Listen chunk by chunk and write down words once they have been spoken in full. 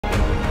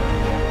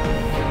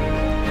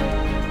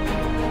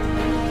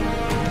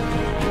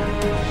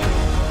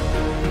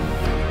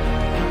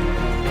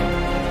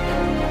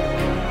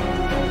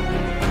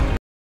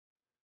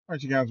All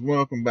right, you guys,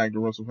 welcome back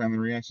to Russell Family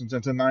Reactions.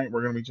 And tonight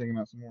we're going to be checking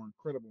out some more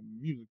incredible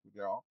music with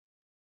y'all.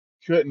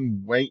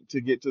 Couldn't wait to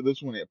get to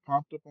this one. It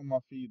popped up on my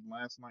feed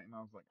last night, and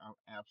I was like, I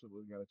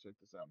absolutely got to check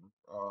this out and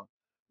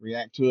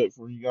react to it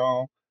for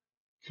y'all.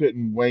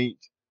 Couldn't wait.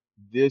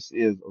 This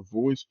is a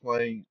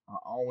VoicePlay. I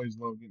always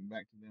love getting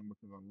back to them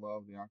because I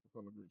love the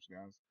acapella groups,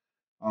 guys.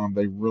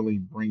 They really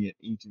bring it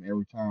each and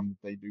every time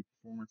that they do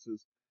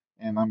performances,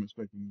 and I'm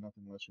expecting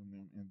nothing less from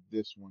them in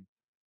this one.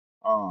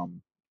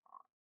 Um,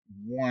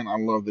 One, I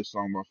love this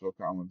song by Phil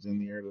Collins, "In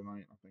the Air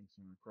Tonight." I think it's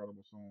an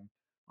incredible song.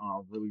 I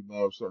really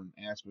love certain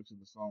aspects of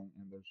the song,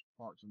 and there's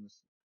parts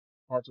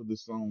of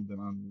this song that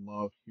I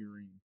love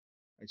hearing,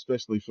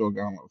 especially Phil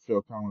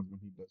Collins when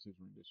he does his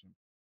rendition.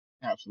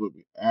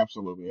 Absolutely,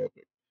 absolutely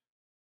epic.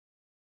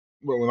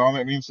 But with all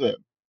that being said,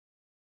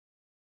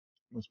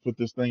 let's put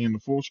this thing in the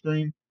full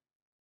screen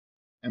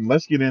and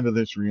let's get into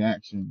this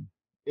reaction.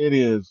 It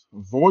is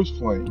Voice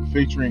Play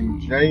featuring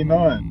Jay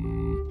Nunn,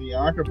 the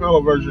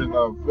acapella version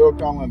of Phil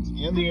Collins'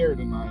 "In the Air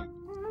Tonight,"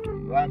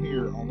 right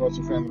here on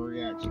Russell Family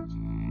Reactions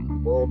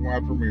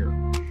worldwide premiere.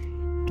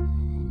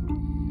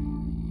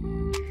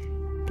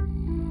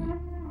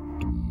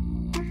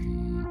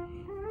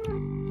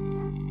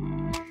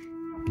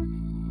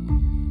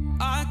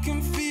 I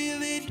can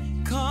feel it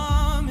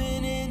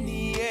coming in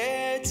the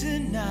air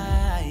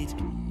tonight,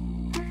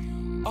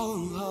 oh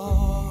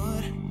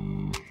Lord.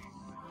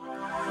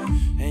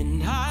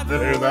 And I've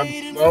been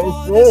waiting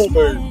for this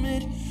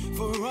moment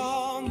for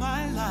all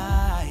my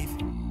life,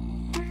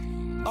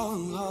 oh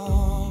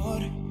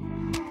Lord.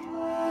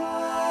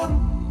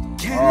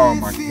 Oh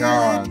my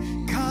God.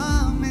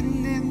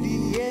 Coming in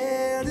the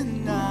air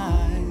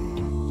tonight,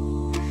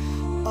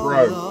 oh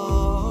Bro.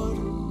 Lord,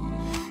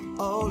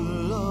 oh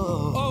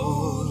Lord, oh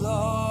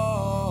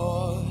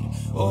Lord,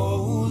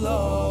 oh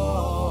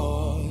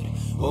Lord,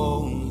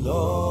 oh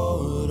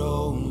Lord,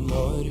 oh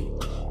Lord.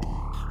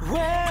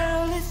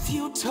 Well, if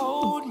you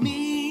told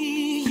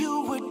me you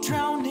were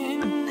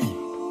drowning,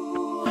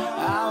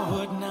 I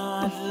would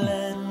not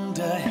lend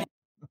a hand.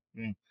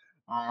 Okay.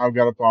 I've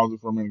got to pause it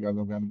for a minute, guys.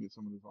 I've got to get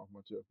some of this off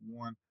my chest.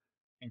 One,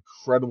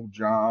 incredible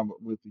job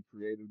with the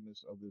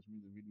creativeness of this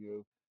music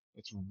video.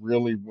 It's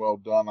really well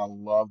done. I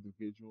love the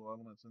visual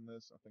elements in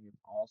this. I think it's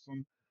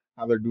awesome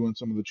how they're doing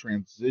some of the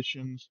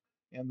transitions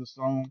in the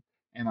song,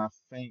 and I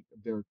think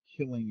they're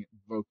killing it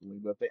vocally,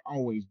 but they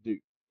always do.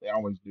 They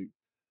always do.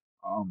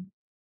 Um,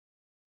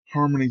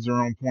 Harmonies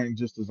are on point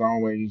just as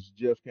always.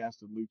 Jeff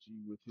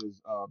Castellucci with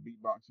his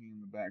beatboxing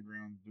in the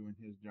background doing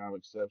his job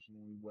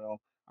exceptionally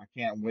well. I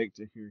can't wait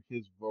to hear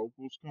his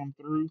vocals come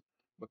through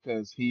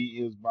because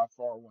he is by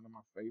far one of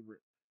my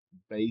favorite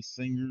bass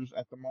singers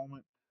at the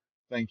moment.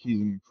 Think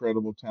he's an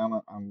incredible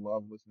talent. I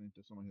love listening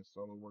to some of his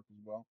solo work as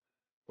well.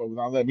 But with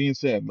all that being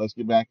said, let's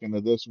get back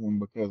into this one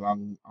because I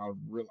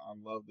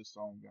love this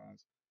song,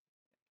 guys.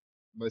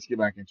 Let's get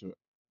back into it.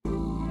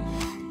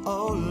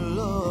 Oh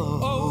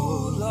Lord,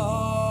 oh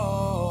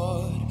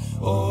Lord,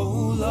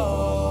 oh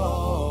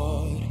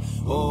Lord,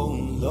 oh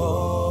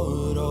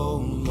Lord, oh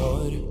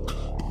Lord.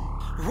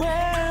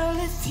 Well,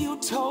 if you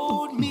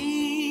told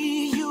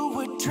me you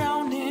were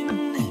drowning,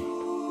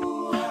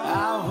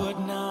 I would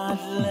not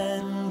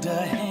lend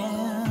a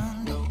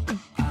hand.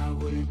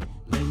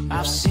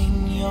 I've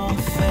seen your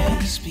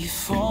face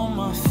before,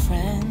 my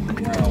friend,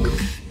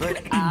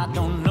 but I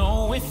don't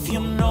know if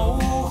you know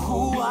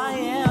who I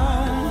am.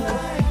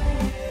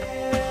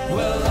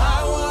 Well,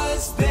 I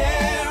was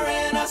there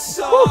and I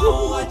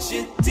saw what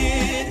you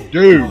did.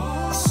 Dude,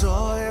 I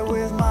saw it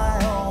with my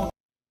own.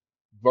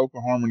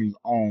 vocal harmonies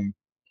on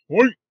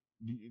point.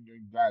 You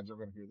guys are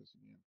gonna hear this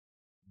again.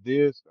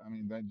 This, I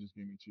mean, that just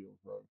gave me chills,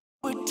 bro.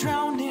 We're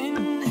drowning.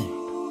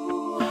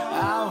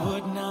 I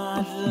would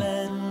not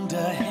lend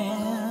a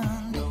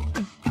hand.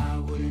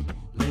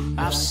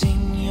 I've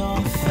seen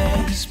your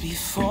face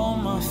before,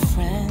 my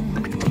friend,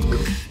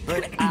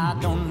 but I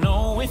don't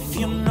know if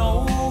you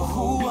know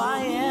who I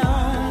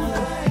am.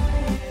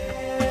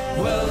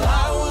 Well,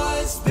 I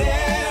was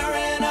there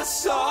and I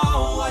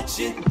saw what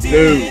you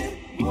did.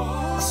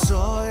 I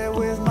saw it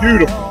with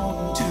my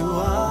own two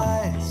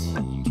eyes,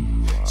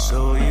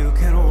 so you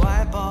can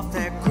wipe off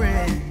that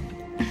grin.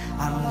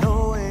 I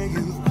know where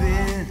you've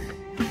been.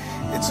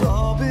 It's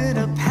all been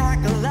a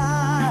pack of lies.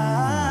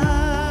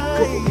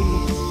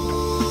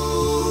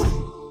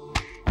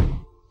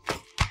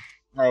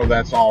 Oh,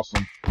 that's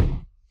awesome.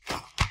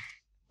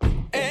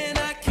 And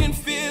I can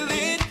feel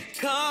it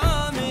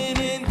coming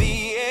in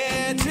the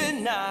air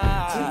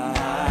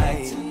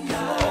tonight.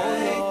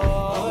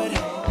 Oh Lord.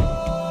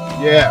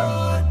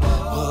 Yeah.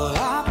 Well,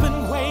 I've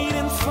been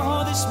waiting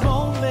for this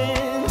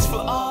moment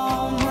for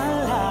all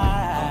my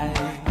life.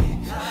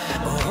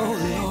 Oh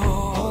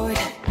Lord,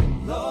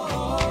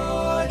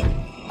 Lord,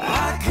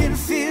 I can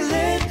feel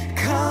it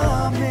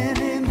coming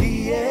in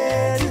the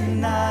air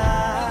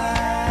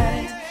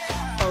tonight.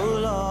 Oh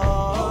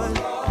Lord,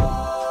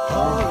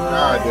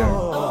 God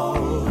damn.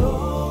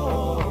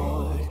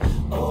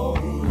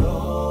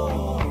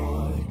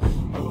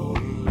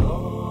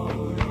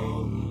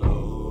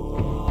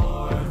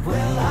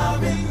 well, I've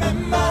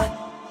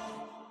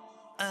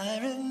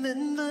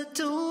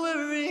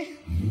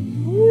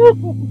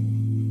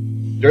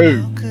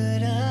Dude. How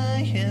could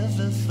I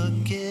ever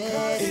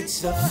forget?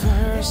 It's the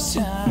first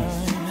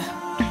time,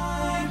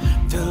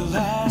 the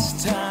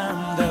last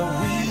time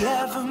that we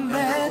ever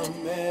met.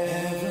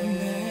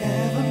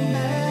 Ever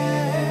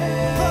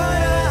met.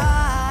 But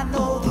I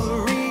know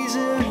the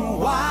reason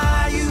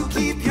why you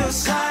keep your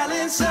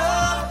silence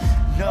up.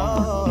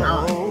 Oh my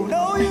God.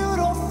 No, you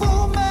don't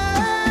fool me.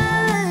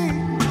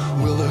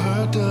 Well, the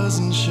hurt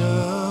doesn't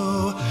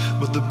show,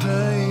 but the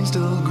pain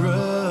still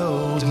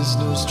grows. It's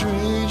no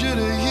stranger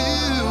to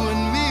you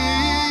and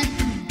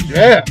me.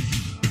 Yeah.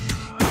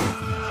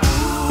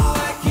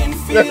 I can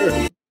feel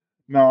it.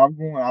 No,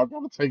 I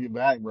gotta take it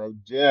back, bro.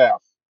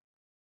 Jeff.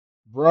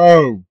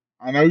 Bro.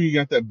 I know you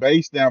got that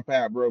bass down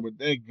pat, bro, but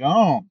they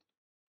gone.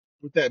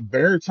 With that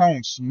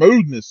baritone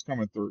smoothness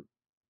coming through.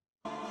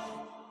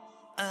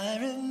 I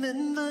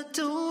remember,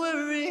 don't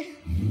worry.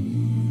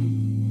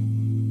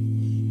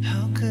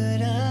 How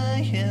could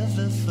I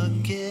ever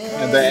forget?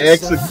 And the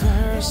It's the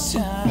first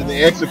and the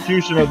time,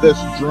 execution of this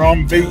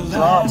drum the beat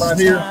drop right last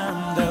here,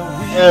 time that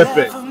we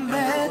epic. ever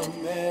met.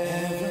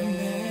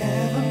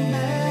 Ever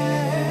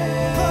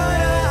met.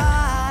 But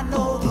I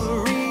know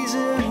the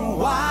reason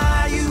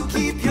why you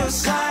keep your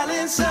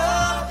silence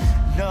up.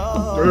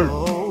 Dude.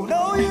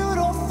 No, you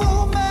don't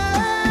fool me.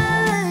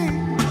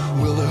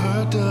 Well, the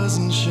hurt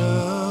doesn't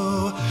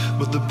show,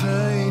 but the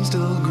pain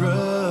still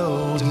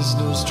grows. It's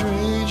no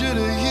stranger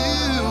to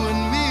you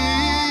and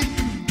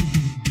me.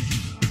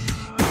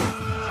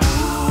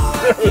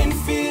 I can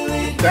feel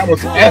it That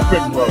was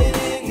epic, bro. coming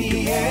in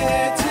the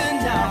air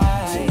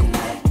tonight.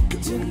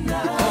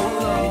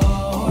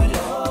 Oh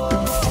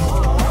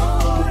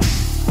Lord,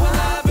 well,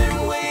 I've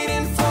been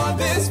waiting for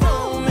this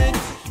moment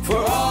for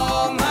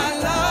all my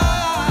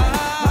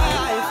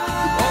life.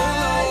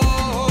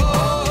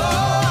 Oh Lord,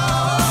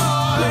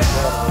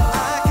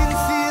 I can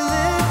feel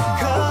it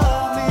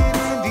coming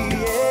in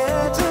the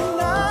air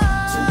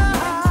tonight.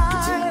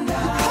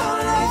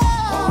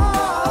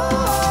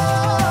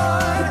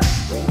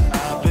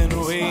 I've been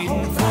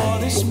waiting for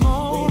this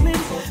moment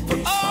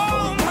for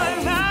all my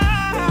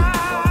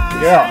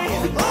life. Yeah.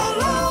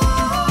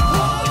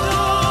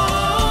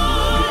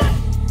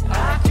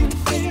 I can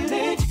feel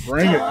it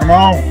Bring it. Come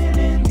on.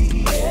 in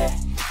the air.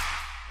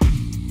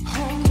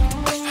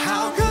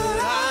 How could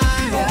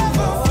I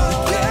ever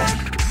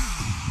forget?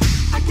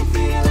 I can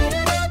feel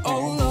it,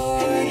 oh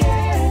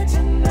Lord,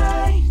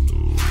 tonight.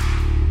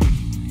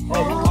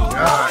 Oh my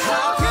God.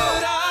 How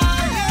could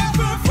I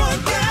ever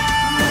forget?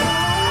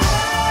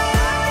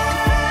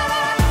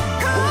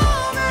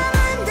 Coming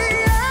in the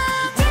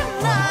air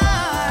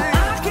tonight.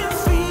 I can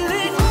feel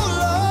it, oh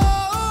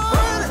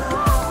Lord.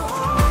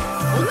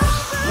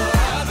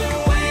 I've been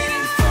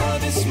waiting for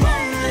this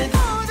moment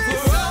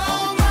for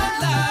all my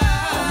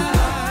life.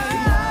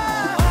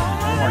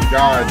 Oh my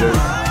God,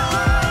 dude.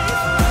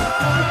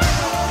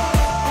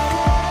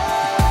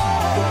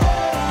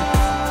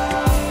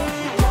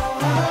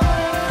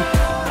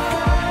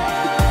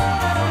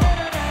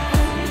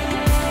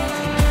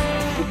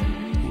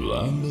 Well,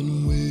 I've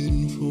been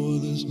waiting for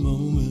this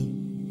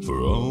moment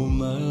for all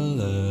my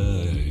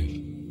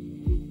life.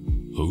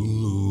 Oh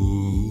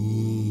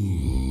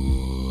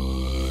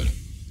Lord,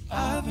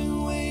 I've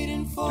been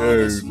waiting for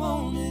this Dude.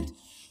 moment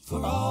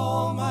for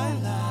all my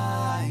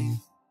life.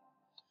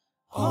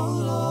 Oh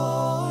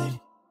Lord,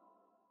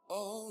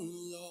 oh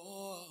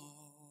Lord.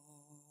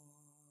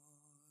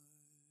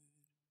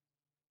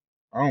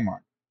 Oh my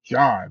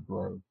God,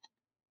 bro.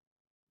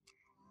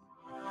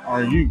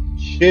 Are you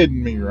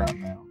kidding me right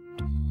now?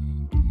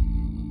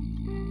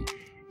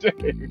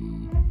 Dude.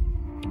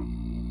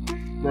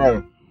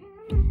 Bro.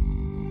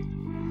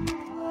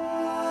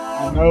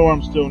 I know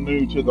I'm still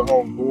new to the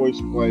whole voice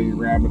play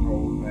rabbit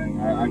hole thing.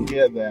 I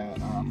get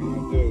that. I mean,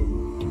 I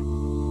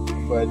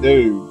do. But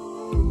dude,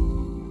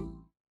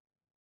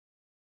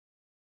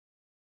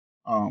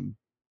 um,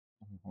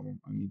 hold on.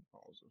 I need to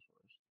pause this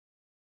first,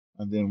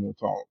 and then we'll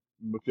talk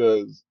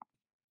because,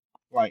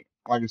 like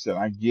I said,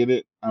 I get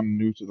it. I'm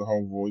new to the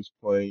whole voice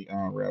play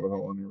rabbit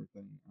hole and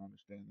everything. I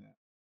understand that.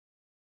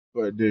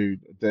 But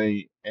dude,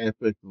 they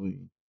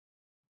epically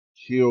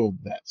killed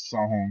that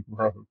song,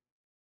 bro.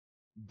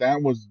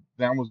 That was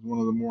one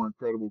of the more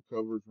incredible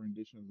covers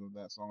renditions of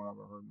that song I've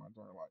ever heard in my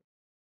entire life.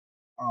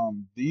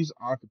 These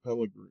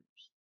acapella groups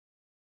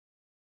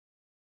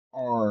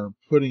are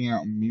putting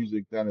out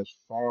music that is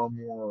far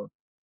more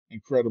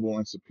incredible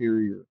and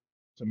superior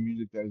to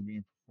music that is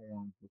being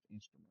performed with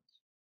instruments.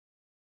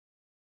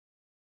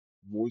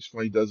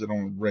 VoicePlay does it on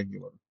a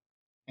regular,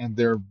 and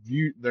their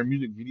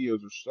music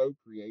videos are so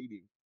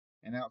creative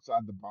and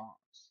outside the box.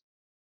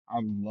 I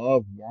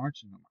love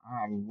watching them.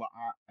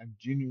 I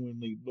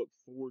genuinely look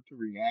forward to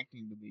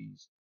reacting to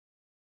these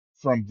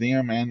from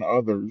them and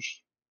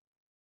others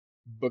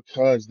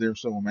because they're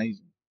so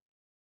amazing.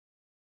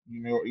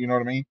 You know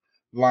what I mean?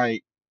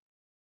 Like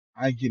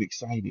I get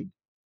excited.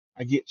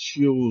 I get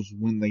chills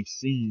when they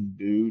sing,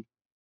 dude.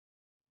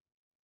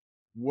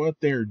 What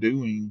they're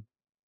doing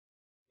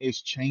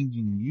is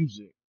changing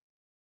music.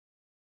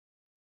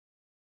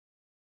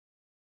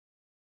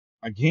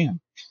 Again,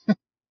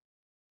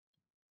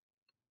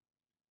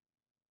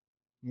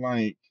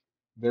 Like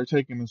they're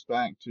taking us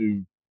back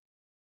to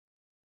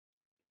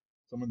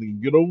some of the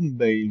good olden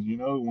days,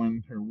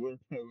 when there were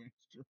no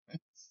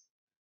instruments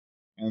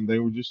and they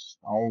would just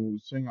all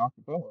sing a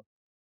cappella.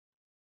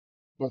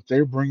 But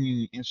they're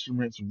bringing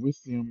instruments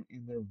with them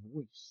in their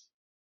voice.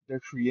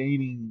 They're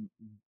creating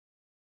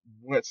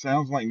what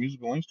sounds like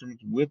musical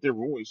instruments with their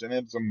voice, and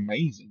it's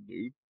amazing,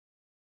 dude.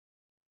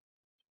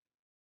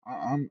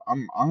 I'm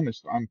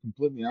honest. I'm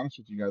completely honest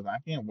with you guys. I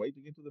can't wait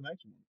to get to the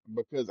next one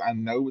because I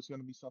know it's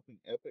going to be something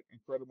epic,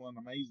 incredible, and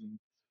amazing.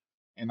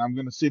 And I'm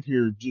going to sit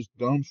here just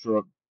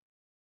dumbstruck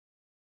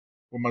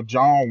with my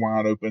jaw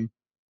wide open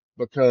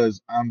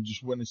because I'm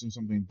just witnessing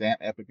something that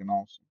epic and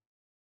awesome.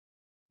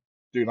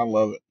 Dude, I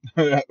love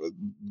it.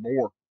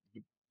 More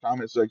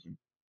comment section.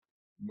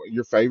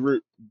 Your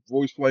favorite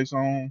voice play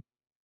song?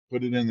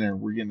 Put it in there.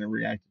 We're getting it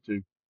reacted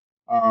to.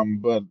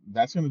 But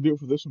that's gonna do it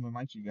for this one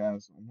tonight, you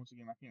guys. And once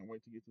again, I can't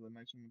wait to get to the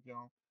next one with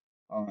y'all.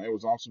 It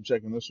was awesome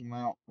checking this one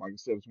out. Like I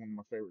said, it's one of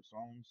my favorite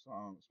songs,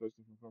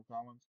 especially from Phil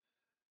Collins.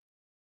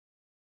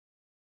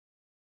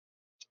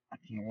 I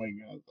can't wait,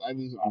 guys. I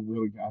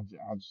really,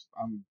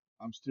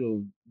 I'm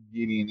still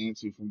getting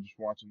antsy from just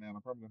watching that.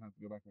 I'm probably gonna have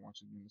to go back and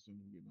watch it again as soon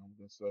as we get done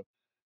with this. So,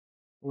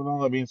 with all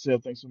that being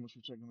said, thanks so much for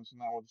checking this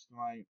one out with us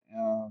tonight.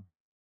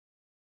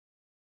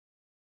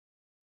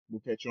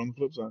 We'll catch you on the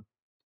flip side.